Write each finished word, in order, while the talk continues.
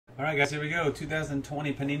Alright guys, here we go.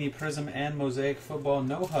 2020 Panini Prizm and Mosaic Football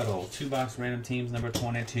No Huddle. 2-box random teams number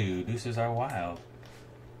 22. Deuces are wild.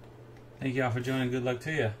 Thank you all for joining. Good luck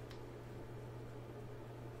to you.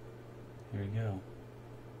 Here we go.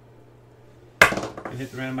 You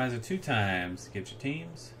hit the randomizer 2 times. Get your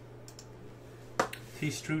teams.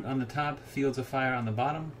 T. Stroot on the top. Fields of Fire on the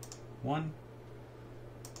bottom. 1,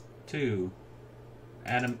 2.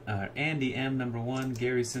 Andy M. number 1.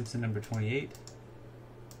 Gary Simpson number 28.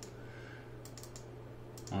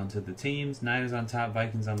 On to the teams. Niners on top,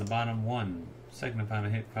 Vikings on the bottom. 1. Second and final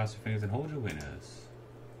hit. Cross your fingers and hold your winners.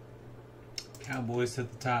 Cowboys to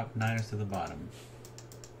the top, Niners to the bottom.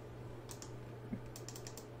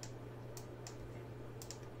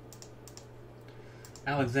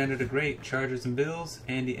 Alexander the Great, Chargers and Bills.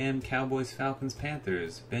 Andy M. Cowboys, Falcons,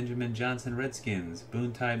 Panthers. Benjamin Johnson, Redskins.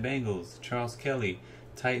 Boone Ty, Bengals. Charles Kelly,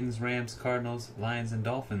 Titans, Rams, Cardinals, Lions and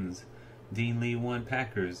Dolphins. Dean Lee 1,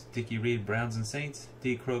 Packers. Dickie Reed, Browns and Saints.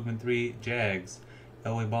 D. Krogman 3, Jags.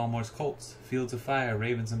 Elway Balmore's Colts. Fields of Fire,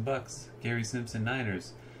 Ravens and Bucks. Gary Simpson,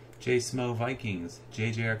 Niners. J. Smo, Vikings.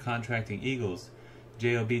 JJR Contracting, Eagles.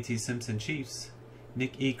 JOBT Simpson, Chiefs.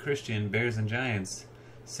 Nick E. Christian, Bears and Giants.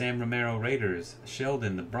 Sam Romero, Raiders.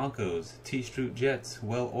 Sheldon, the Broncos. T. Stroot, Jets.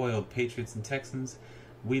 Well-oiled, Patriots and Texans.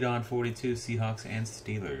 Weedon 42, Seahawks and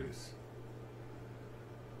Steelers.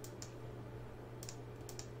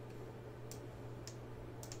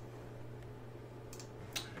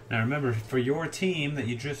 Now remember, for your team that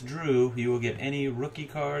you just drew, you will get any rookie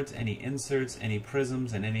cards, any inserts, any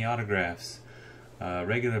prisms, and any autographs.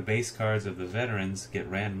 Regular base cards of the veterans get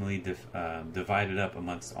randomly divided up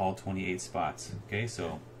amongst all 28 spots. Okay,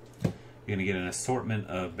 so you're going to get an assortment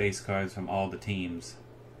of base cards from all the teams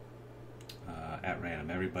at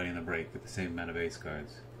random. Everybody in the break with the same amount of base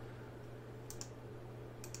cards.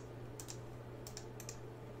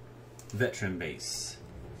 Veteran base.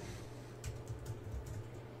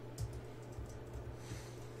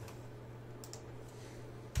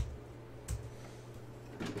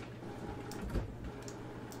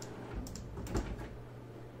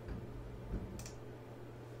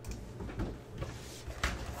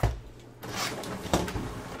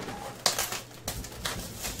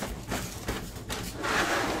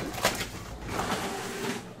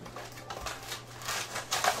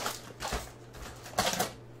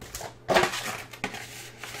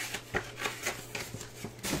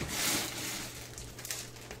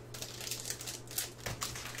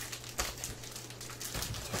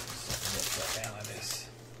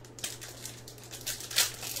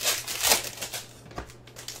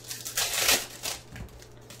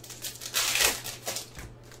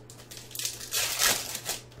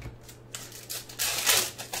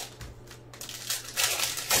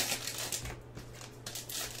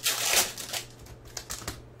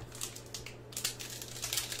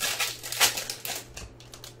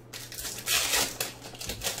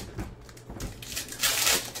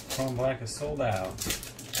 Chrome Black is sold out.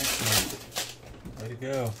 Excellent. Way to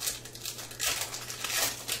go.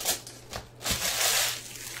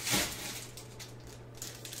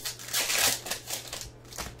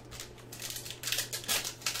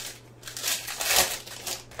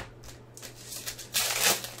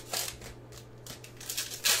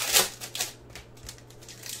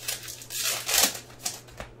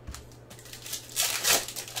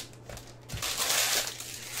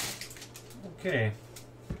 Okay.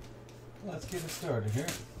 Let's get it started here.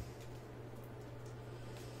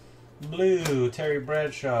 Blue, Terry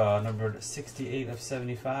Bradshaw, numbered 68 of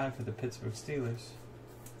 75 for the Pittsburgh Steelers.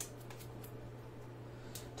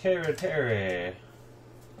 Terry.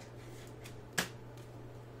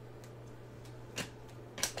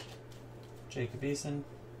 Jacob Eason.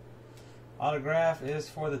 Autograph is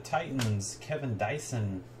for the Titans, Kevin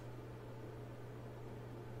Dyson.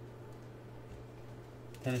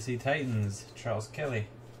 Tennessee Titans, Charles Kelly.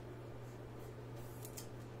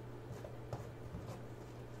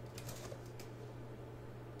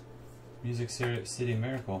 Music City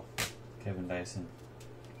Miracle, Kevin Dyson.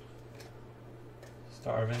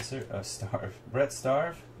 Brett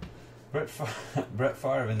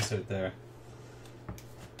Favre insert there.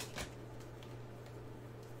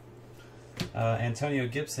 Antonio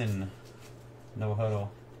Gibson, No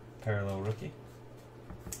Huddle, parallel rookie.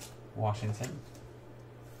 Washington.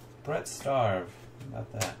 Brett Favre, how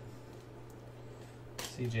about that?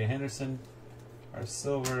 C.J. Henderson, our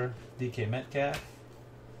silver DK Metcalf.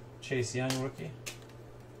 Chase Young rookie.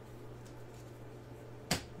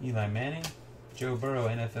 Eli Manning. Joe Burrow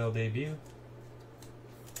NFL debut.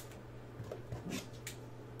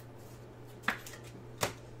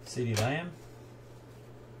 CeeDee Lamb.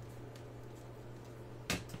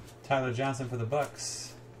 Tyler Johnson for the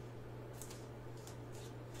Bucks.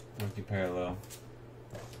 Rookie parallel.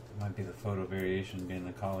 Might be the photo variation being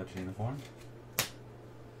the college uniform.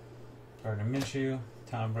 Gardner Minshew,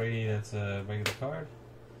 Tom Brady, that's a regular card.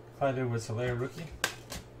 Clyde Edwards-Helaire rookie.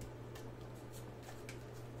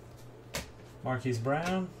 Marquise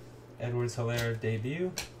Brown, Edwards-Helaire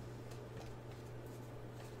debut.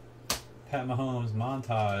 Pat Mahomes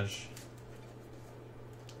montage.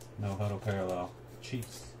 No Huddle parallel.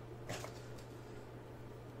 Chiefs.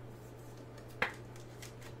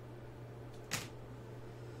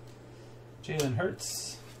 Jalen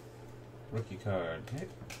Hurts, rookie card. Okay.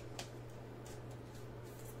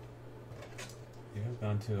 Here,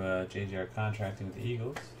 going to JGR contracting with the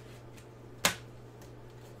Eagles.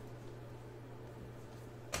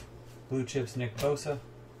 Blue Chips Nick Bosa,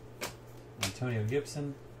 Antonio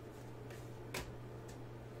Gibson.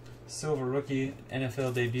 Silver rookie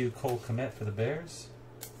NFL debut Cole Kmet for the Bears.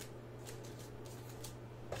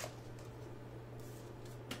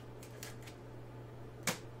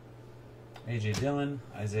 A.J. Dillon,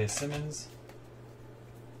 Isaiah Simmons,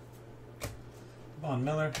 Von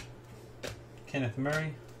Miller, Kenneth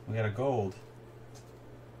Murray. We got a gold.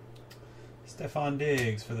 Stephon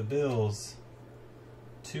Diggs for the Bills,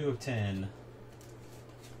 2/10.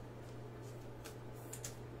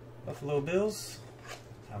 Buffalo Bills,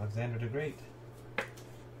 Alexander the Great.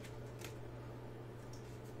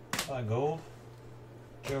 Gold.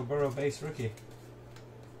 Joe Burrow base rookie.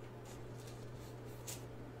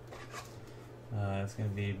 It's going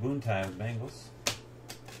to be Boontie with Bengals.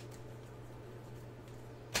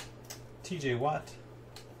 TJ Watt,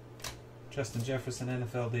 Justin Jefferson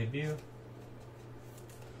NFL debut.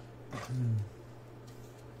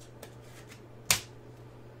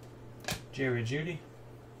 Jerry Jeudy,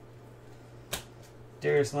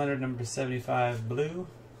 Darius Leonard number 75 blue,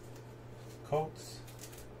 Colts.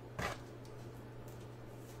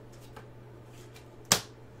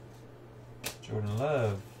 Jordan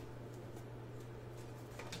Love.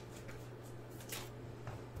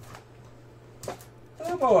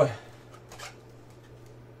 Oh boy.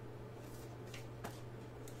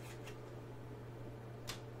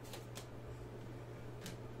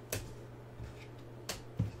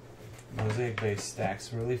 Mosaic base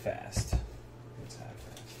stacks really fast. It's that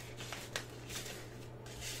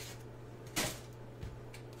fast.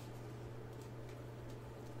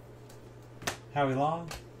 Howie Long,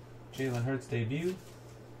 Jalen Hurts debut.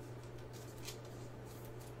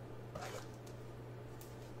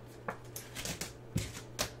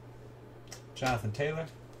 Jonathan Taylor,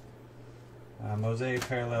 Mosaic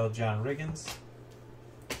parallel John Riggins,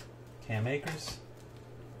 Cam Akers,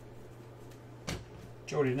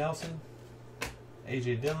 Jordy Nelson,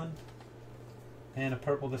 A.J. Dillon, and a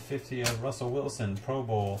purple to 50 of Russell Wilson, Pro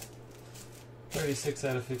Bowl, 36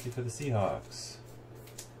 out of 50 for the Seahawks.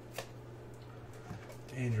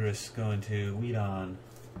 Dangerous going to Weedon,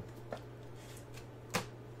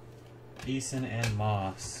 Eason, and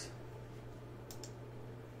Moss.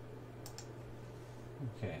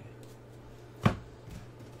 Okay.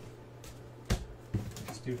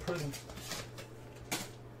 Let's do Prizm.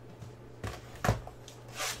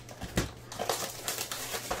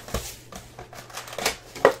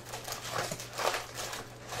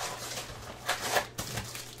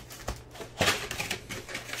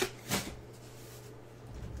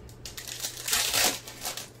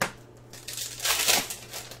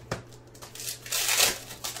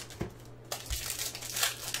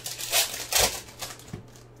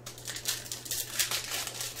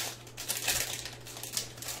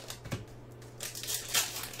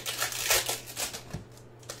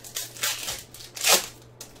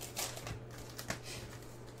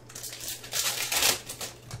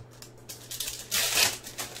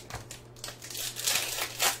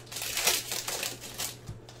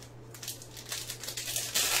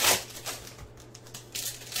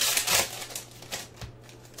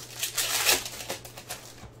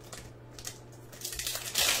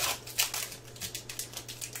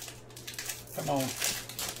 Come on.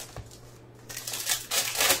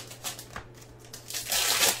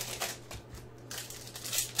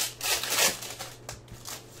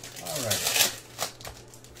 All right.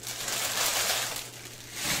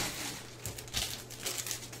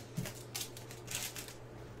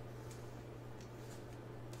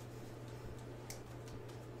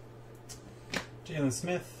 Jalen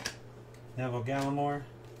Smith, Neville Gallimore,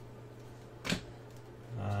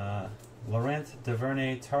 Laurent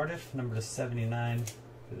Duvernay-Tardif, number 79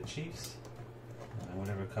 for the Chiefs.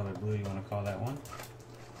 Whatever color blue you want to call that one.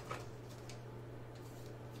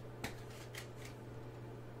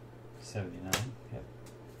 '79. Yep.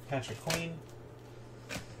 Patrick Queen,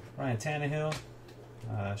 Ryan Tannehill,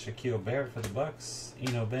 Shaquille Barrett for the Bucks.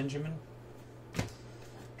 Eno Benjamin.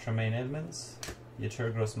 Tremaine Edmonds.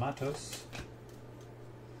 Yeturgos Matos.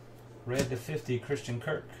 Red to 50 Christian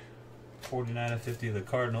Kirk. 49 to 50 the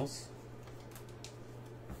Cardinals.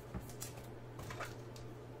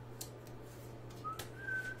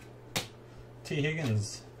 T.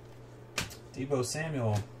 Higgins. Debo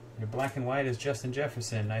Samuel. Your black and white is Justin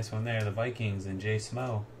Jefferson. Nice one there. The Vikings and Jay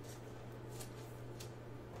Smo.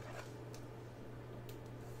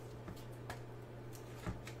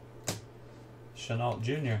 Chenault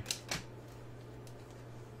Jr.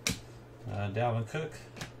 Dalvin Cook.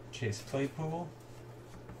 Chase Claypool.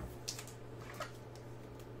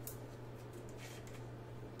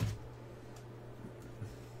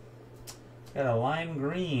 Got a lime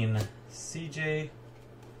green. CJ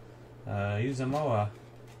Uzomah,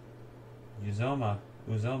 I don't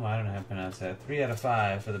know how to pronounce that. 3 out of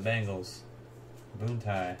 5 for the Bengals.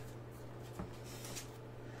 Boontie.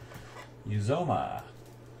 Uzomah.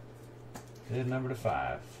 Good number to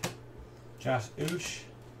 5. Josh Oosh.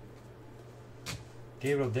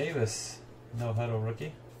 Gabriel Davis. No Huddle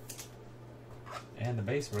rookie. And the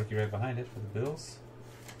base rookie right behind it for the Bills.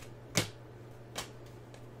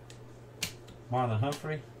 Marlon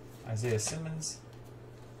Humphrey. Isaiah Simmons.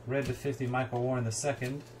 Red to 50 Michael Warren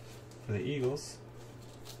II for the Eagles.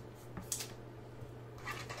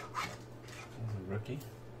 There's a rookie.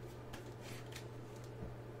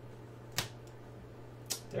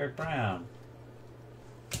 Derek Brown.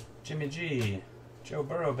 Jimmy G. Joe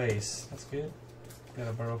Burrow base. That's good. Got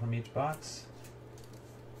a Burrow from each box.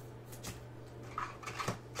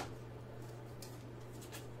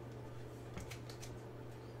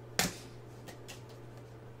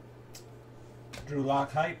 Drew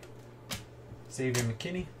Lock hype. Xavier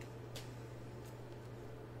McKinney.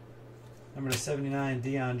 Number 79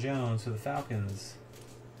 Deion Jones for the Falcons.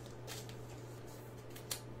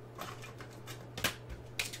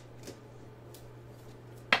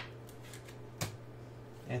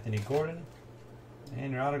 Anthony Gordon.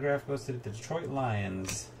 And your autograph goes to the Detroit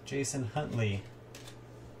Lions. Jason Huntley.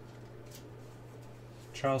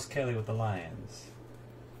 Charles Kelly with the Lions.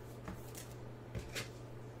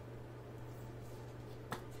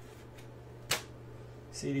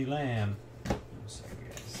 CeeDee Lamb. I'm sorry,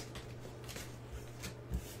 guys.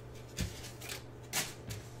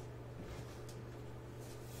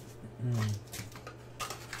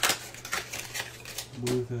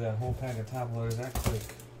 Blew through that whole pack of top loaders that quick.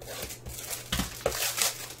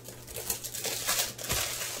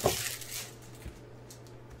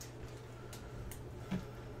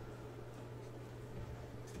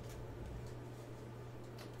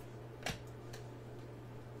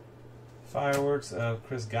 Fireworks of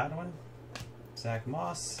Chris Godwin, Zach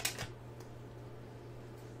Moss.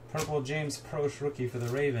 Purple James Proche rookie for the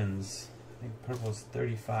Ravens. I think purple is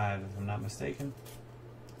 35 if I'm not mistaken.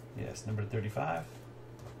 Yes, number 35.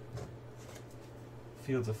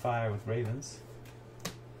 Fields of Fire with Ravens.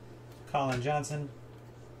 Colin Johnson.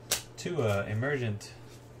 Tua Emergent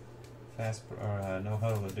Fast or No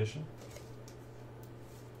Huddle edition.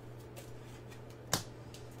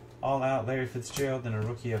 All out Larry Fitzgerald and a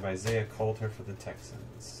rookie of Isaiah Coulter for the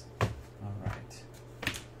Texans. All right.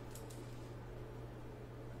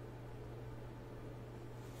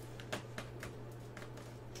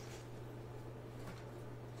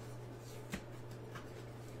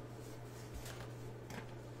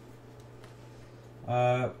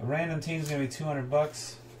 Random team's gonna be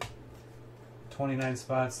 $200. 29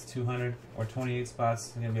 spots, 200, or 28 spots.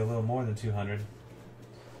 It's gonna be a little more than 200.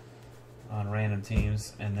 On random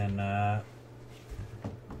teams, and then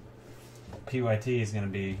PYT is going to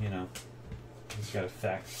be, you know, just got to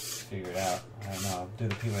figure it out. I don't know. I'll do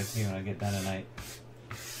the PYT when I get done tonight.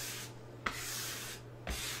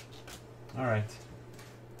 All right.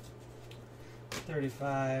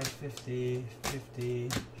 35, 50,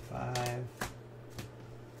 55,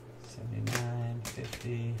 79,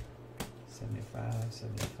 50, 75,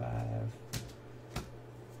 75,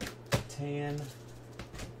 10.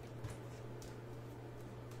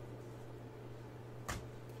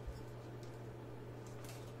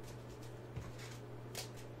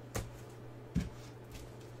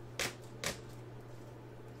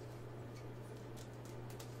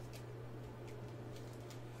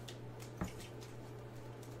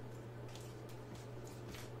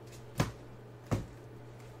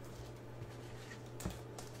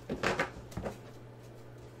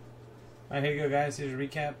 Alright, here you go, guys. Here's a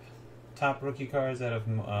recap. Top rookie cards out of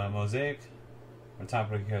Mosaic. Or top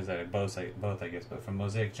rookie cards out of both, I guess. But from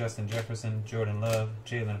Mosaic, Justin Jefferson, Jordan Love,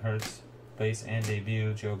 Jalen Hurts, base and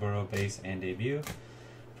debut. Joe Burrow, base and debut.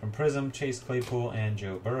 From Prizm, Chase Claypool and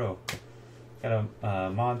Joe Burrow. Got a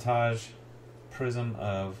montage Prizm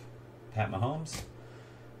of Pat Mahomes.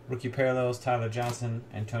 Rookie parallels Tyler Johnson,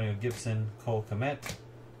 Antonio Gibson, Cole Kmet,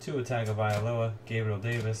 Tua Tagovailoa, Gabriel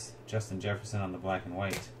Davis, Justin Jefferson on the black and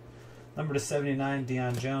white. Number to 79,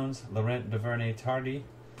 Deion Jones, Laurent Duvernay-Tardif,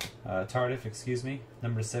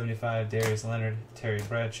 Number to 75, Darius Leonard, Terry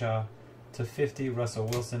Bradshaw. To 50, Russell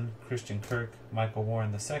Wilson, Christian Kirk, Michael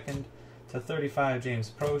Warren II. To 35, James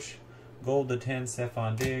Proche. Gold to 10,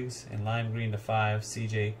 Stephon Diggs. And lime green to 5,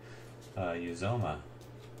 CJ Uzomah.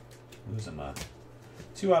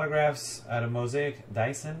 2 autographs out of Mosaic,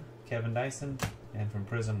 Dyson, Kevin Dyson. And from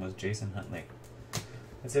Prizm was Jason Huntley.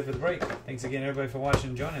 That's it for the break. Thanks again, everybody, for watching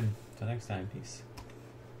and joining. Until next time, peace.